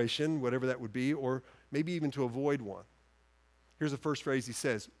situation, whatever that would be, or maybe even to avoid one. Here's the first phrase he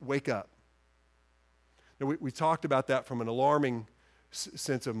says, wake up. Now, we talked about that from an alarming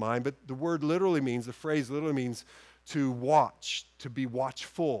sense of mind, but the phrase literally means to watch, to be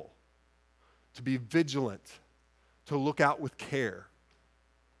watchful, to be vigilant, to look out with care.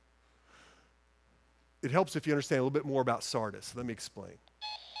 It helps if you understand a little bit more about Sardis. Let me explain.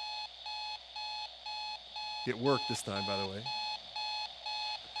 It worked this time, by the way.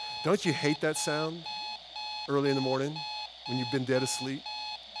 Don't you hate that sound early in the morning when you've been dead asleep?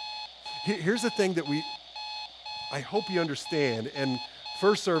 Here's the thing that I hope you understand. And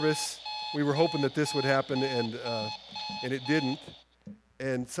first service, we were hoping that this would happen, and it didn't.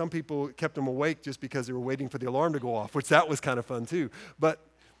 And some people kept them awake just because they were waiting for the alarm to go off, which that was kind of fun too. But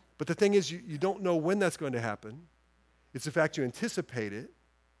the thing is, you don't know when that's going to happen. It's the fact you anticipate it.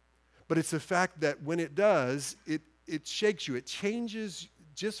 But it's the fact that when it does, it shakes you. It changes,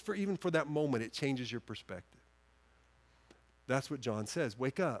 even for that moment, it changes your perspective. That's what John says.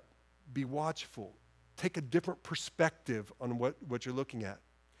 Wake up. Be watchful. Take a different perspective on what you're looking at.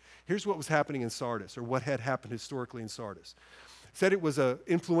 Here's what was happening in Sardis, or what had happened historically in Sardis. It said it was an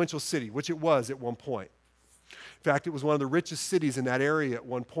influential city, which it was at one point. In fact, it was one of the richest cities in that area at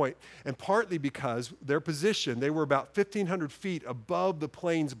one point, and partly because their position, they were about 1,500 feet above the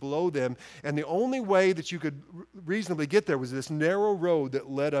plains below them, and the only way that you could reasonably get there was this narrow road that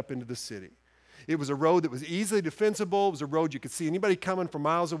led up into the city. It was a road that was easily defensible. It was a road you could see anybody coming from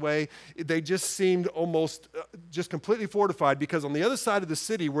miles away. They just seemed almost just completely fortified, because on the other side of the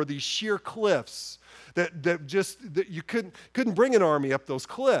city were these sheer cliffs that you couldn't bring an army up those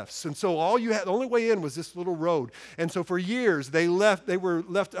cliffs. And so the only way in was this little road. And so for years they were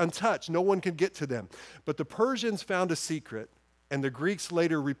left untouched. No one could get to them. But the Persians found a secret, and the Greeks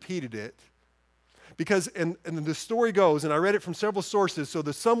later repeated it. Because, and the story goes, and I read it from several sources, so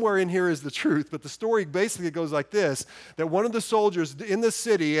somewhere in here is the truth, but the story basically goes like this, that one of the soldiers in the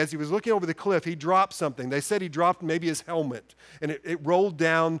city, as he was looking over the cliff, he dropped something. They said he dropped maybe his helmet, and it rolled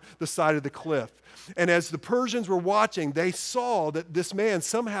down the side of the cliff. And as the Persians were watching, they saw that this man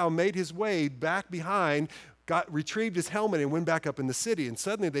somehow made his way back behind, retrieved his helmet, and went back up in the city. And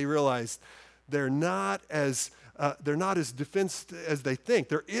suddenly they realized they're not as defensed as they think.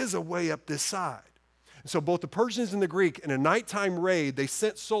 There is a way up this side. So both the Persians and the Greek, in a nighttime raid, they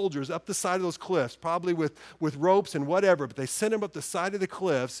sent soldiers up the side of those cliffs, probably with ropes and whatever, but they sent them up the side of the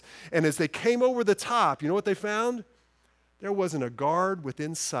cliffs, and as they came over the top, you know what they found? There wasn't a guard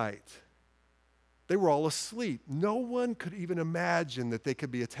within sight. They were all asleep. No one could even imagine that they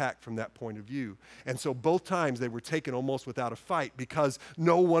could be attacked from that point of view. And so both times they were taken almost without a fight, because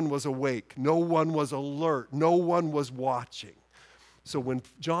no one was awake, no one was alert, no one was watching. So when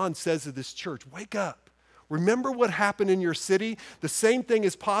John says to this church, wake up, remember what happened in your city? The same thing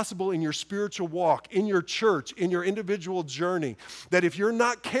is possible in your spiritual walk, in your church, in your individual journey. That if you're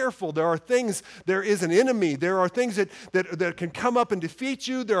not careful, there is an enemy. There are things that can come up and defeat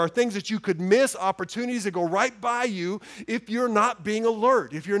you. There are things that you could miss, opportunities that go right by you if you're not being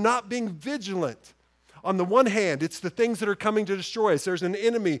alert, if you're not being vigilant. On the one hand, it's the things that are coming to destroy us. There's an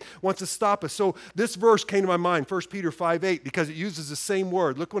enemy who wants to stop us. So this verse came to my mind, 1 Peter 5:8, because it uses the same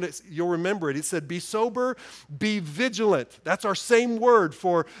word. Look you'll remember it. It said, be sober, be vigilant. That's our same word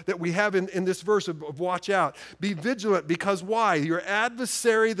that we have in this verse of watch out. Be vigilant, because why? Your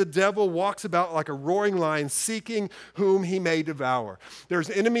adversary, the devil, walks about like a roaring lion, seeking whom he may devour. There's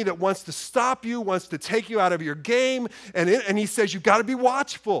an enemy that wants to stop you, wants to take you out of your game, and he says you've got to be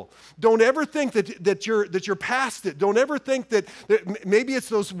watchful. Don't ever think that you're past it. Don't ever think that maybe it's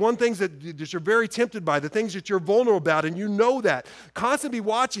those one things that you're very tempted by, the things that you're vulnerable about, and you know that. Constantly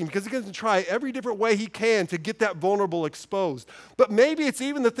watching, because he's going to try every different way he can to get that vulnerable exposed. But maybe it's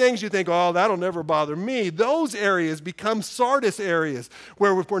even the things you think, oh, that'll never bother me. Those areas become Sardis areas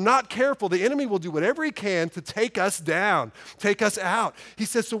where if we're not careful, the enemy will do whatever he can to take us down, take us out. He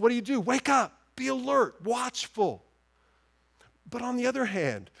says, so what do? Wake up, be alert, watchful. But on the other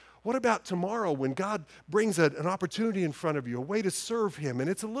hand, what about tomorrow when God brings an opportunity in front of you, a way to serve him, and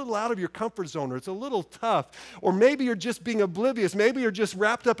it's a little out of your comfort zone, or it's a little tough, or maybe you're just being oblivious, maybe you're just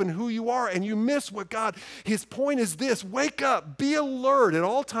wrapped up in who you are and you miss what God, his point is this: wake up, be alert at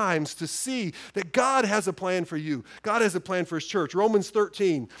all times to see that God has a plan for you. God has a plan for his church. Romans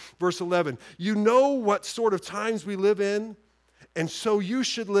 13, verse 11, you know what sort of times we live in, and so you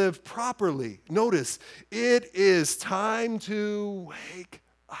should live properly. Notice, it is time to wake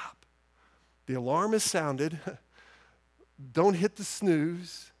up. The alarm is sounded. Don't hit the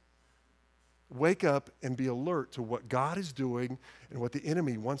snooze. Wake up and be alert to what God is doing and what the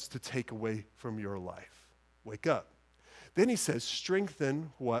enemy wants to take away from your life. Wake up. Then he says,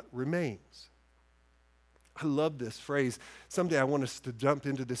 strengthen what remains. I love this phrase. Someday I want us to jump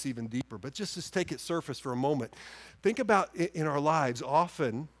into this even deeper, but just take it surface for a moment. Think about in our lives.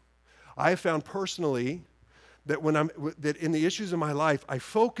 Often, I have found personally that that in the issues of my life, I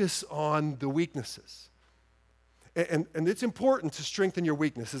focus on the weaknesses, and it's important to strengthen your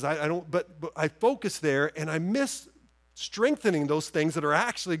weaknesses. But I focus there, and I miss strengthening those things that are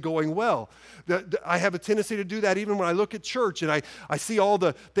actually going well. I have a tendency to do that even when I look at church and I see all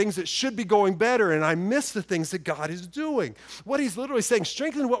the things that should be going better, and I miss the things that God is doing. What he's literally saying,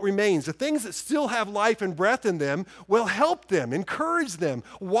 strengthen what remains. The things that still have life and breath in them, will help them, encourage them,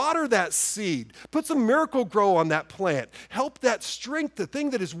 water that seed, put some miracle grow on that plant, help that strength, the thing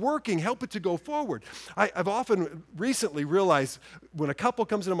that is working, help it to go forward. I've often recently realized when a couple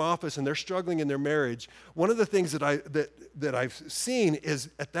comes into my office and they're struggling in their marriage, one of the things that I've seen is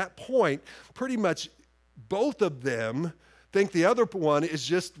at that point, pretty much both of them think the other one is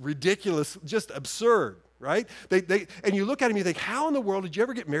just ridiculous, just absurd, right? And you look at him and you think, how in the world did you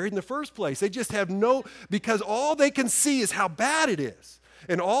ever get married in the first place? They just have because all they can see is how bad it is.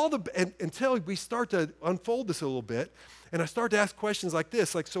 And until we start to unfold this a little bit, and I start to ask questions like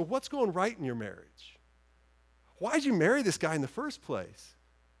this, like, so what's going right in your marriage? Why did you marry this guy in the first place?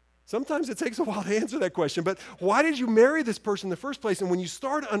 Sometimes it takes a while to answer that question, but why did you marry this person in the first place? And when you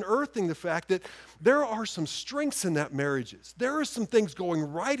start unearthing the fact that there are some strengths in that marriage, there are some things going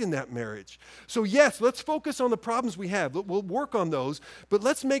right in that marriage. So yes, let's focus on the problems we have. We'll work on those, but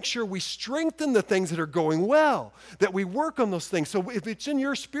let's make sure we strengthen the things that are going well, that we work on those things. So if it's in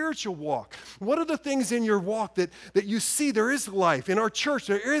your spiritual walk, what are the things in your walk that you see there is life? In our church,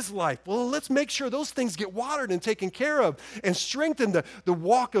 there is life. Well, let's make sure those things get watered and taken care of and strengthen the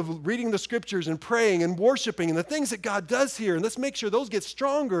walk of reading the scriptures and praying and worshiping and the things that God does here. And let's make sure those get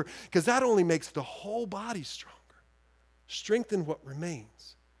stronger, because that only makes the whole body stronger. Strengthen what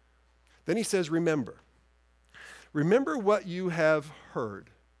remains. Then he says, remember. Remember what you have heard,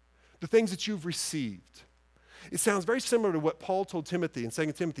 the things that you've received. It sounds very similar to what Paul told Timothy in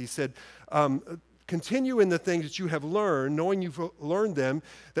 2 Timothy. He said, continue in the things that you have learned, knowing you've learned them,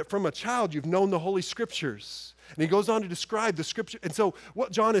 that from a child you've known the Holy Scriptures. And he goes on to describe the Scripture. And so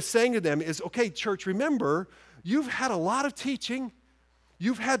what John is saying to them is, okay, church, remember, you've had a lot of teaching.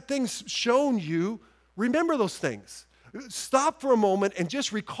 You've had things shown you. Remember those things. Stop for a moment and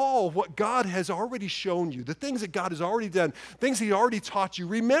just recall what God has already shown you, the things that God has already done, things he already taught you.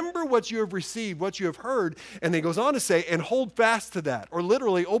 Remember what you have received, what you have heard. And then he goes on to say, and hold fast to that, or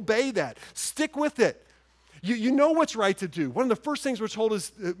literally obey that. Stick with it. You know what's right to do. One of the first things we're told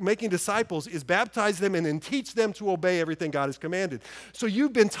is making disciples is baptize them and then teach them to obey everything God has commanded. So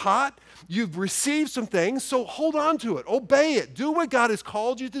you've been taught, you've received some things, so hold on to it, obey it, do what God has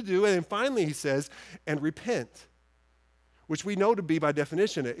called you to do. And then finally he says, and repent, which we know to be by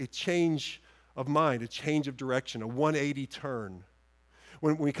definition a change of mind, a change of direction, a 180 turn.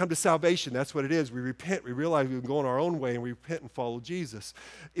 When we come to salvation, that's what it is. We repent. We realize we've been going our own way, and we repent and follow Jesus.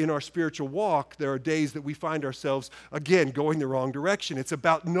 In our spiritual walk, there are days that we find ourselves, again, going the wrong direction. It's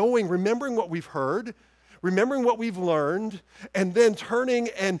about knowing, remembering what we've heard, remembering what we've learned, and then turning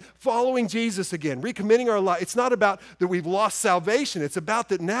and following Jesus again, recommitting our life. It's not about that we've lost salvation. It's about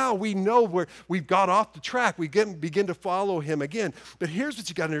that now we know where we've got off the track. We begin to follow him again. But here's what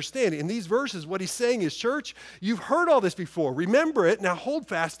you got to understand. In these verses, what he's saying is, church, you've heard all this before. Remember it. Now hold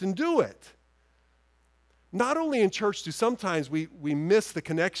fast and do it. Not only in church do sometimes we miss the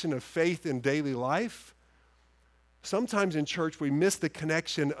connection of faith in daily life, sometimes in church we miss the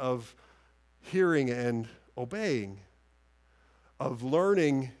connection of hearing and obeying, of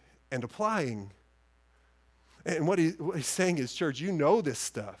learning and applying. And what he's saying is, church, you know this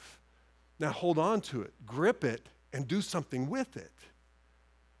stuff. Now hold on to it, grip it, and do something with it.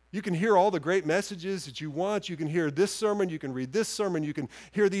 You can hear all the great messages that you want. You can hear this sermon. You can read this sermon. You can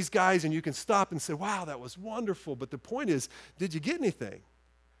hear these guys, and you can stop and say, wow, that was wonderful. But the point is, did you get anything?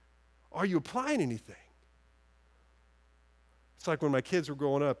 Are you applying anything? It's like when my kids were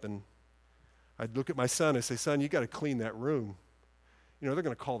growing up, and I'd look at my son and say, son, you got to clean that room. You know, they're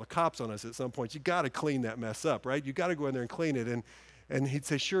going to call the cops on us at some point. You got to clean that mess up, right? You got to go in there and clean it. And he'd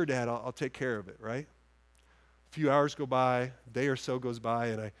say, sure, Dad, I'll take care of it, right? A few hours go by, a day or so goes by,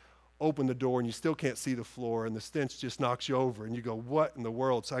 and I open the door, and you still can't see the floor, and the stench just knocks you over, and you go, what in the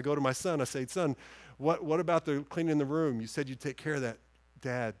world? So I go to my son. I say, son, what about the cleaning the room? You said you'd take care of that.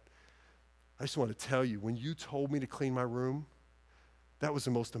 Dad, I just want to tell you, when you told me to clean my room, that was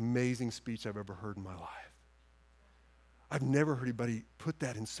the most amazing speech I've ever heard in my life. I've never heard anybody put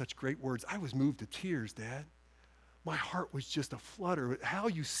that in such great words. I was moved to tears, Dad. My heart was just aflutter. How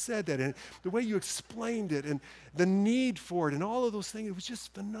you said that and the way you explained it and the need for it and all of those things, it was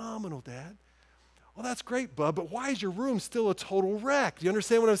just phenomenal, Dad. Well, that's great, Bub, but why is your room still a total wreck? Do you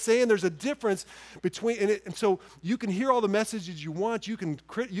understand what I'm saying? There's a difference between, and so you can hear all the messages you want. You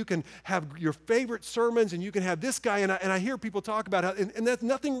can have your favorite sermons, and you can have this guy, and I hear people talk about how, and there's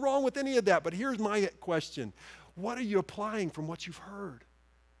nothing wrong with any of that, but here's my question. What are you applying from what you've heard?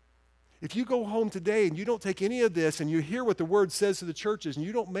 If you go home today and you don't take any of this and you hear what the Word says to the churches and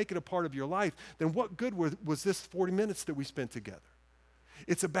you don't make it a part of your life, then what good was this 40 minutes that we spent together?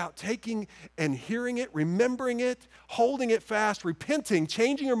 It's about taking and hearing it, remembering it, holding it fast, repenting,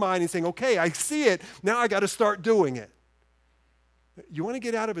 changing your mind and saying, okay, I see it, now I got to start doing it. You want to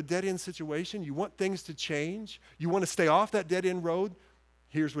get out of a dead-end situation? You want things to change? You want to stay off that dead-end road?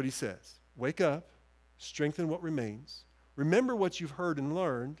 Here's what he says. Wake up, strengthen what remains, remember what you've heard and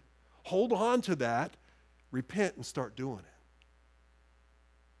learned, hold on to that, repent, and start doing it.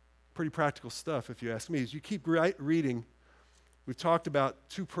 Pretty practical stuff, if you ask me. As you keep reading, we've talked about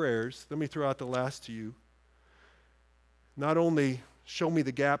two prayers. Let me throw out the last to you. Not only show me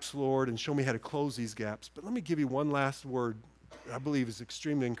the gaps, Lord, and show me how to close these gaps, but let me give you one last word that I believe is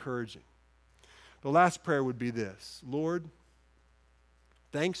extremely encouraging. The last prayer would be this. Lord,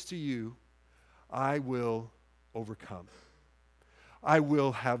 thanks to you, I will overcome. I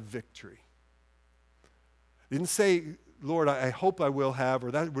will have victory. Didn't say, Lord, I hope I will have,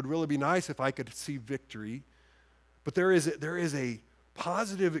 or that would really be nice if I could see victory. But there is a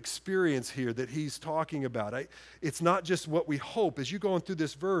positive experience here that he's talking about. It's not just what we hope. As you're going through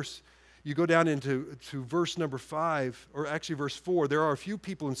this verse, you go down into verse number 5, or actually verse 4. There are a few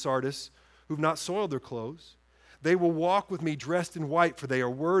people in Sardis who've not soiled their clothes. They will walk with me dressed in white, for they are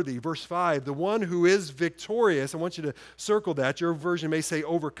worthy. Verse 5, the one who is victorious, I want you to circle that. Your version may say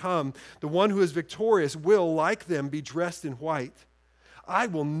overcome. The one who is victorious will, like them, be dressed in white. I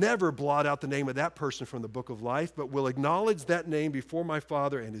will never blot out the name of that person from the book of life, but will acknowledge that name before my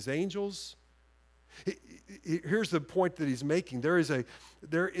Father and his angels. Here's the point that he's making. There is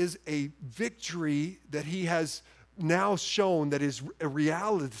a victory that he has now shown that is a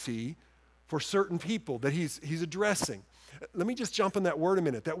reality for certain people that he's addressing. Let me just jump on that word a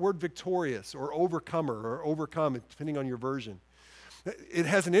minute. That word victorious or overcomer or overcome, depending on your version. It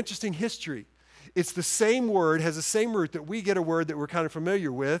has an interesting history. It's the same word, has the same root that we get a word that we're kind of familiar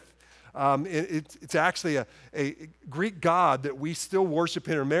with. It's actually a Greek god that we still worship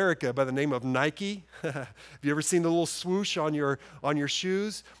in America by the name of Nike. Have you ever seen the little swoosh on your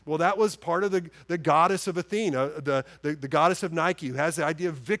shoes? Well, that was part of the goddess of Athena, the goddess of Nike, who has the idea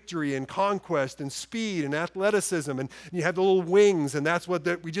of victory and conquest and speed and athleticism. And you have the little wings, and that's what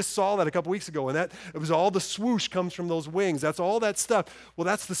we just saw that a couple weeks ago. And it was all the swoosh comes from those wings. That's all that stuff. Well,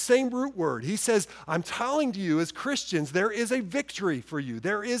 that's the same root word. He says, I'm telling you as Christians, there is a victory for you.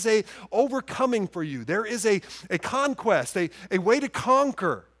 There is a overcoming for you. There is a conquest, a way to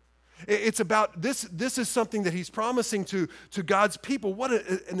conquer. It's about this. This is something that he's promising to God's people. What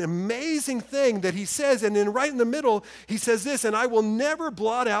an amazing thing that he says. And then right in the middle, he says this, and I will never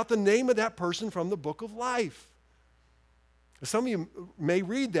blot out the name of that person from the book of life. Some of you may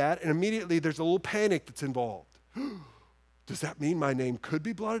read that, and immediately there's a little panic that's involved. Does that mean my name could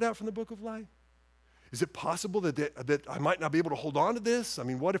be blotted out from the book of life? Is it possible that I might not be able to hold on to this? I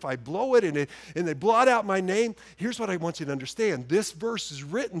mean, what if I blow it and they blot out my name? Here's what I want you to understand. This verse is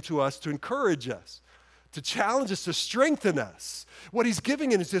written to us to encourage us, to challenge us, to strengthen us. What he's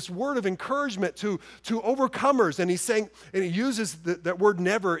giving is this word of encouragement to overcomers. And he's saying, and he uses that word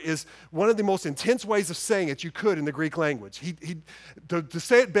never is one of the most intense ways of saying it you could in the Greek language. To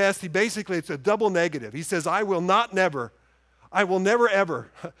say it best, it's a double negative. He says, I will not never, I will never ever,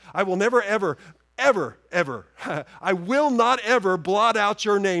 I will never ever, ever, ever, I will not ever blot out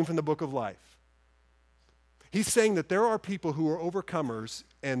your name from the book of life. He's saying that there are people who are overcomers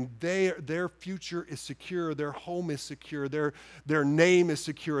and their future is secure, their home is secure, their name is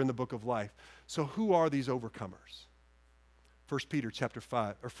secure in the book of life. So who are these overcomers? 1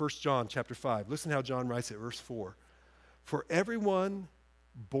 John chapter 5. Listen how John writes it, verse 4. For everyone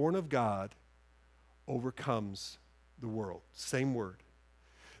born of God overcomes the world. Same word.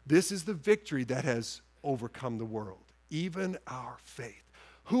 This is the victory that has overcome the world, even our faith.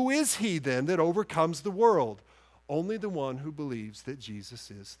 Who is he then that overcomes the world? Only the one who believes that Jesus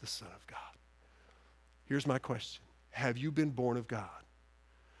is the Son of God. Here's my question. Have you been born of God?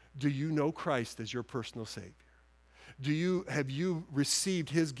 Do you know Christ as your personal Savior? Have you received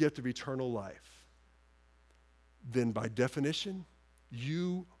his gift of eternal life? Then by definition,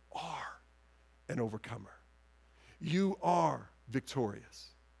 you are an overcomer. You are victorious.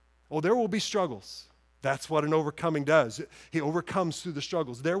 Oh, there will be struggles. That's what an overcoming does. He overcomes through the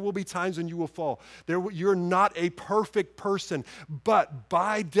struggles. There will be times when you will fall. You're not a perfect person, but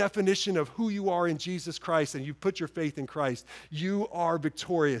by definition of who you are in Jesus Christ and you put your faith in Christ, you are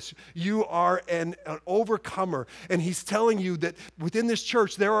victorious. You are an overcomer. And he's telling you that within this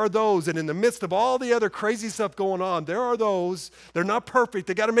church, there are those, and in the midst of all the other crazy stuff going on, there are those, they're not perfect.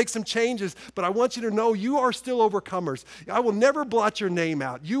 They got to make some changes, but I want you to know you are still overcomers. I will never blot your name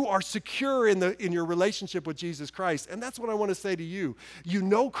out. You are secure in your relationship with Jesus Christ. And that's what I want to say to you. You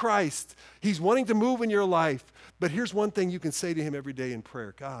know Christ. He's wanting to move in your life. But here's one thing you can say to him every day in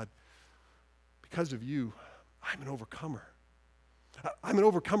prayer. God, because of you, I'm an overcomer. I'm an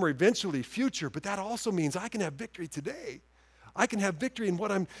overcomer eventually, future, but that also means I can have victory today. I can have victory in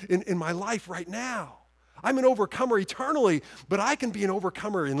what I'm in my life right now. I'm an overcomer eternally, but I can be an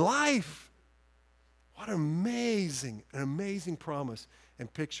overcomer in life. What an amazing promise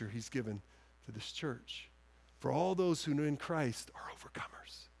and picture he's given to this church. For all those who know in Christ are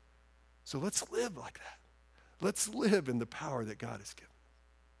overcomers. So let's live like that. Let's live in the power that God has given.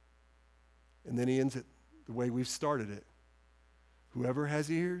 And then he ends it the way we've started it. Whoever has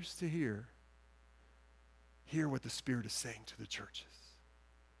ears to hear what the Spirit is saying to the churches.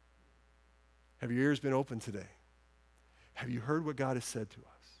 Have your ears been open today? Have you heard what God has said to us?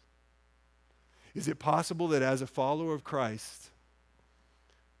 Is it possible that as a follower of Christ,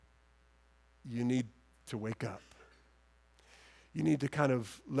 you need to wake up? You need to kind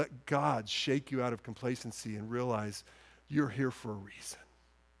of let God shake you out of complacency and realize you're here for a reason.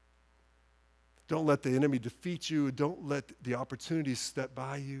 Don't let the enemy defeat you. Don't let the opportunities step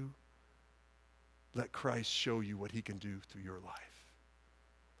by you. Let Christ show you what he can do through your life.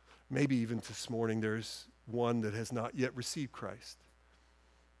 Maybe even this morning there's one that has not yet received Christ.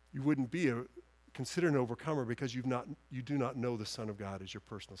 You wouldn't be considered an overcomer because you do not know the Son of God as your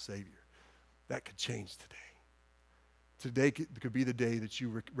personal Savior. That could change today. Today could be the day that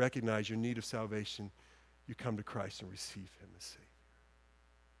you recognize your need of salvation. You come to Christ and receive him as Savior.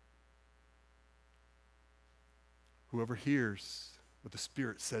 Whoever hears what the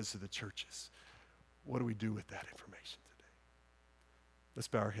Spirit says to the churches, what do we do with that information today? Let's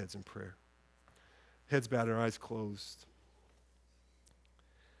bow our heads in prayer. Heads bowed and our eyes closed.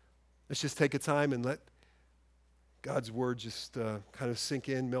 Let's just take a time and let God's word just kind of sink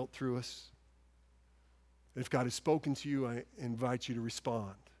in, melt through us. And if God has spoken to you, I invite you to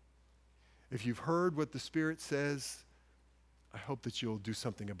respond. If you've heard what the Spirit says, I hope that you'll do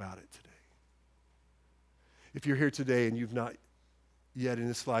something about it today. If you're here today and you've not yet in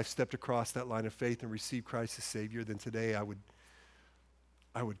this life stepped across that line of faith and received Christ as Savior, then today I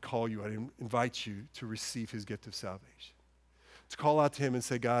would call you, I'd invite you to receive his gift of salvation. To call out to him and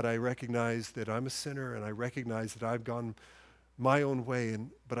say, God, I recognize that I'm a sinner and I recognize that I've gone my own way,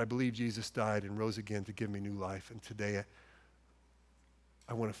 but I believe Jesus died and rose again to give me new life. And today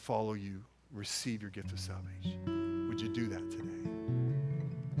I want to follow you, receive your gift of salvation. Would you do that today?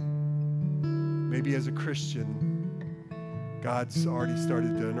 Maybe as a Christian, God's already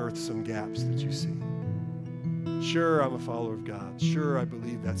started to unearth some gaps that you see. Sure, I'm a follower of God. Sure, I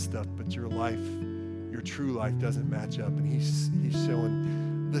believe that stuff, but your life, your true life doesn't match up. And he's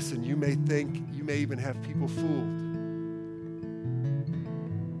showing, listen, you may think, you may even have people fooled,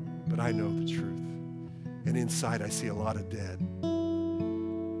 but I know the truth. And inside I see a lot of dead.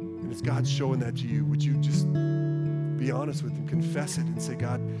 And as God's showing that to you, would you just be honest with him, confess it, and say,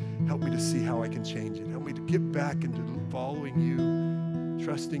 God, help me to see how I can change it. Help me to get back into following you,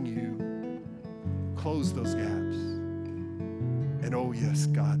 trusting you, close those gaps. And oh yes,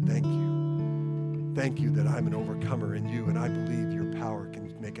 God, thank you. Thank you that I'm an overcomer in you, and I believe your power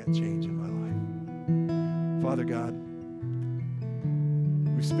can make that change in my life. Father God,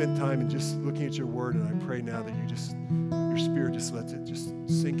 we've spent time in just looking at your word, and I pray now that your Spirit just lets it just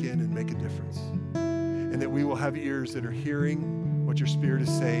sink in and make a difference. And that we will have ears that are hearing what your Spirit is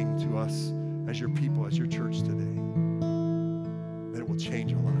saying to us as your people, as your church today. That it will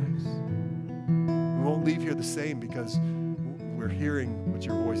change our lives. We won't leave here the same because we're hearing what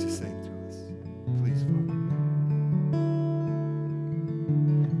your voice is saying to us. Please, Father.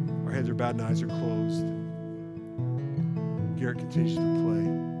 Our heads are bowed and eyes are closed. Garrett continues to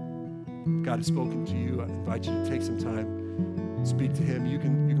play. God has spoken to you. I invite you to take some time, speak to him. You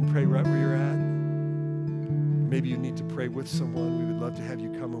can pray right where you're at. Maybe you need to pray with someone. We would love to have you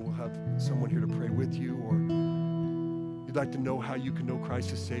come, and we'll have someone here to pray with you. Or you'd like to know how you can know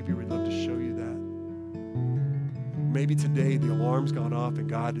Christ as Savior. We'd love to show you that. Maybe today the alarm's gone off and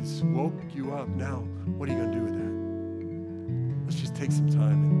God has woke you up. Now, what are you going to do with that? Let's just take some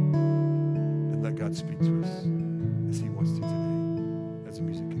time and let God speak to us.